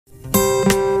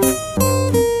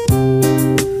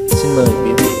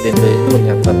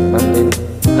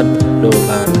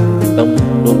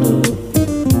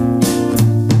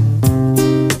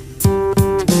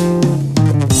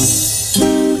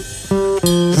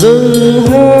Rừng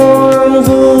hoang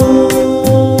vu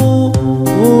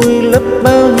vui lấp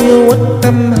bao nhiêu uất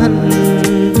căm hận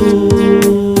thù.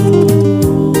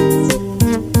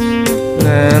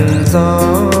 Ngàn gió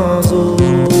du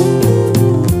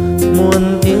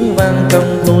muôn tiếng vang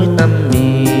trong tối tăm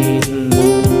mịt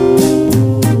mù.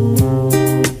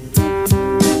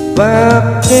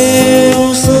 Và kêu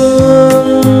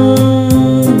sương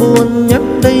buồn nhắc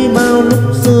đây bao lúc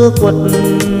xưa quật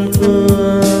cường.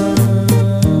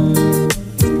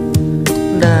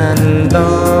 Đàn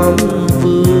đóm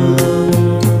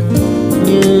phương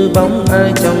như bóng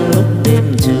ai trong lúc đêm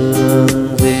trường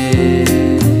về.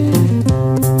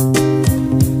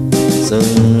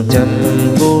 Rừng trầm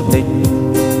vô tình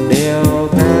đeo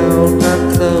cao thác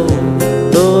sâu,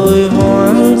 đồi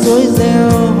hoang dối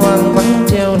reo hoang vắng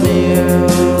treo đèo.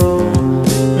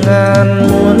 Ngàn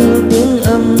muôn tiếng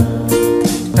âm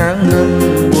tháng năm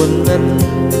buồn ngân,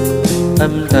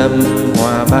 âm thầm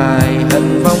hòa bài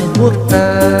hận vong quốc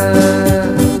ta.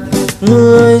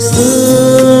 Người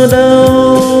xưa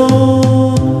đâu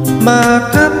mà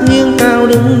tháp nghiêng cao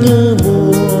đứng như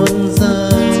buồn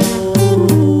dâu.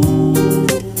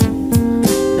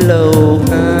 Lầu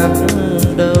khác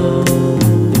đâu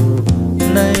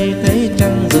nay thấy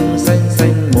trăng rừng xanh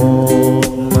xanh một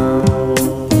màu.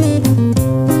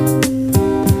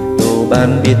 Đồ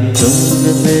bàn biệt chung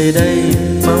đường về đây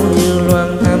máu như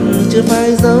loang thắm chưa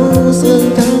phai dấu. Sương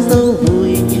trắng dấu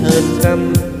vui hơn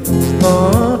căm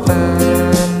có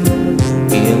tàn.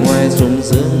 Kìa ngoài rụng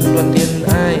sương đoàn thiên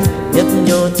ai nhấp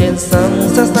nhô trên sông.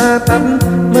 Xa xa tắm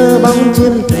mơ bóng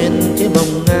chiêm thuyền trên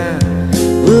bồng Nga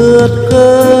vượt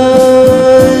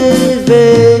khơi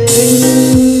về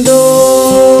kinh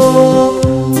đô.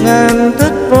 Ngàn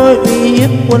thất voi uy hiếp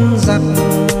quân giặc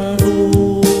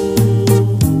thù.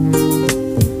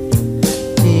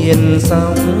 Thiên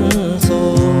sóng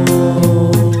xô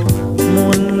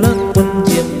muôn lớp quân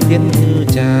chiếm tiến như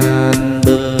tràn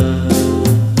bờ.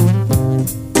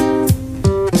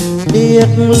 Điếc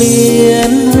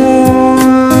liên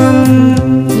hoan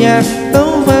nhạc tấu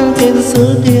vang trên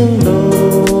xứ thiêng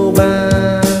đồ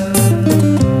bàn.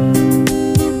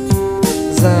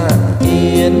 Dạ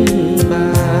yên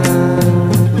bàn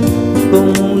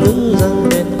cùng lữ dâng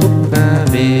lên khúc ca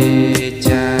về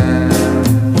tràng.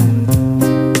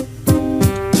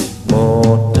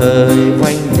 Một thời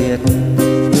oanh liệt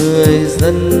người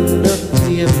dân nước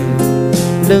Chiêm,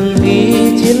 đừng ghi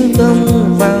chiến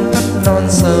công vang khắp non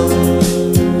sông.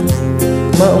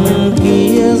 Mộng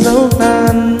kia dấu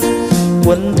tan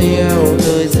cuốn theo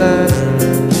thời gian,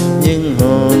 nhưng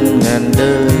hồn ngàn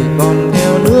đời còn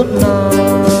theo nước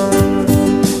non.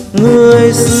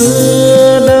 Người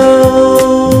xưa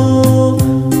đâu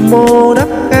mồ đắp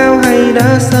cao hay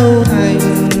đã sâu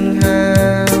thành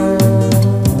hào.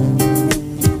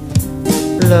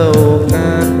 Lầu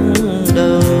cát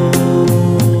đâu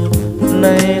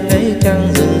nay thấy trăng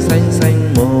rừng xanh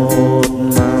xanh một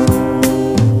màu.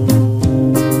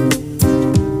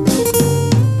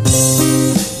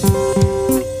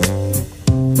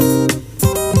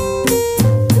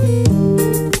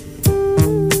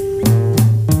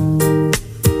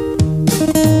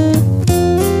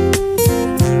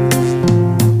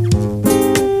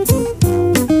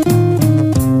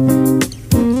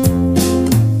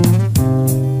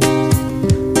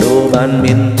 Bàn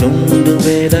miền Trung đường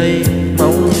về đây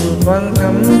máu như thoáng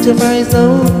thắm chưa phai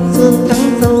dấu. Sương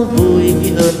trắng dấu vui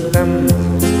hơn căm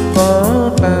có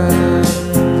tàn.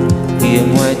 Kìa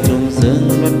ngoài trùng sương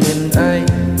đoàn thuyền ai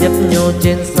nhấp nhô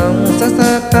trên sông. Xa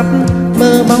xa tắp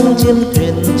mơ bóng chiêm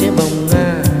thuyền trên bồng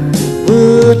Nga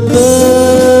vượt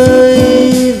khơi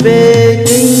về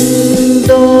kinh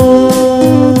đô.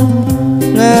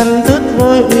 Ngàn thớt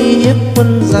voi uy hiếp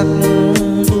quân giặc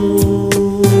thù.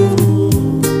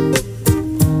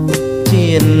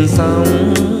 Thiên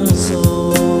sóng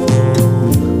xô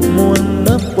muôn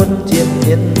lớp quân chiếm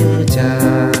tiến như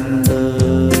tràn bờ.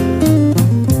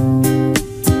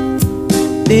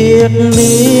 Điếc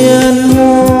liên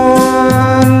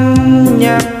hoan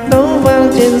nhạc tấu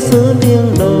vang trên xứ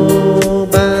thiêng đồ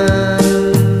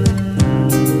bàn.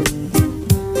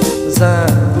 Dạ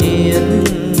yên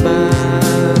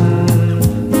bàn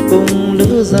cùng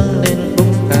nữ dâng lên khúc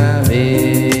ca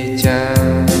về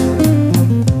tràng.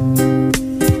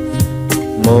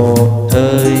 Một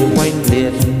thời oanh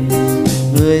liệt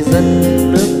người dân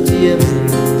nước Chiêm,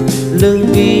 lưng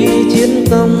ghi chiến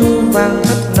công vang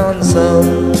khắp non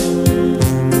sông.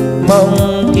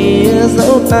 Mộng kia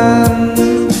dẫu tan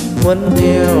cuốn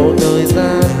theo thời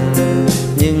gian,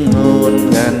 nhưng hồn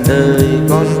ngàn đời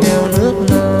còn theo nước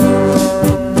non.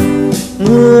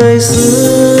 Người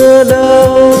xưa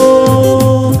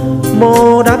đâu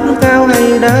mồ đắp cao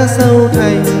hay đã đã sâu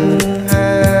thành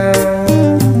hào.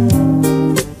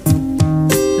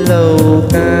 Lầu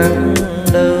cát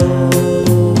đâu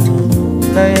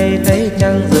nay thấy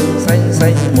trăng rừng xanh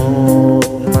xanh một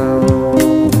màu.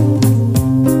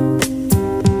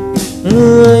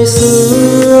 Người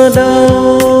xưa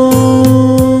đâu,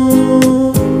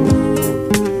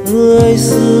 người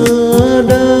xưa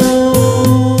đâu,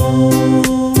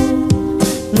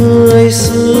 người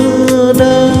xưa